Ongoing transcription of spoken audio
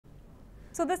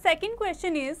So the second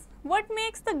question is, what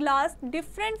makes the glass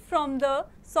different from the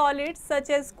solids such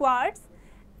as quartz?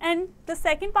 And the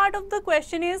second part of the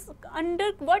question is,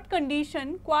 under what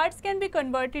condition quartz can be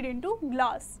converted into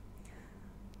glass?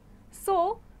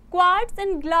 So quartz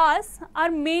and glass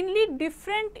are mainly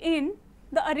different in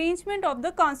the arrangement of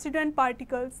the constituent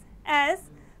particles, as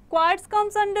quartz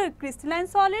comes under crystalline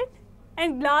solid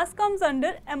and glass comes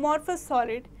under amorphous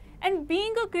solid. And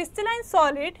being a crystalline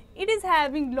solid, it is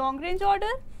having long range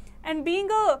order, and being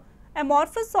a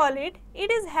amorphous solid,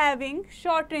 it is having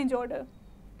short range order.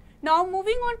 Now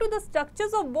moving on to the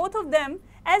structures of both of them,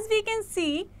 as we can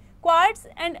see, quartz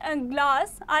and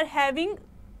glass are having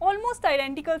almost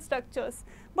identical structures,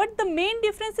 but the main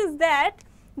difference is that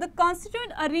the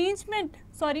constituent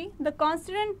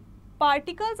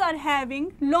particles are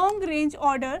having long range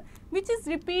order, which is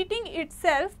repeating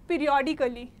itself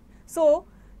periodically. So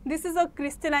this is a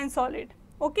crystalline solid.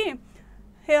 Okay,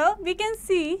 here we can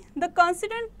see the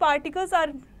constituent particles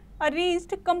are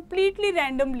arranged completely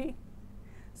randomly.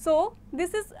 So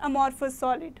this is amorphous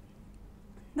solid.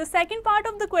 The second part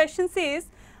of the question says,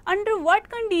 under what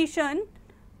condition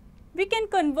we can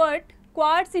convert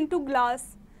quartz into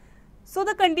glass? So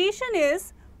the condition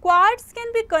is, quartz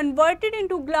can be converted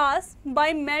into glass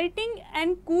by melting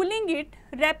and cooling it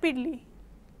rapidly.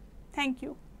 Thank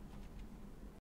you.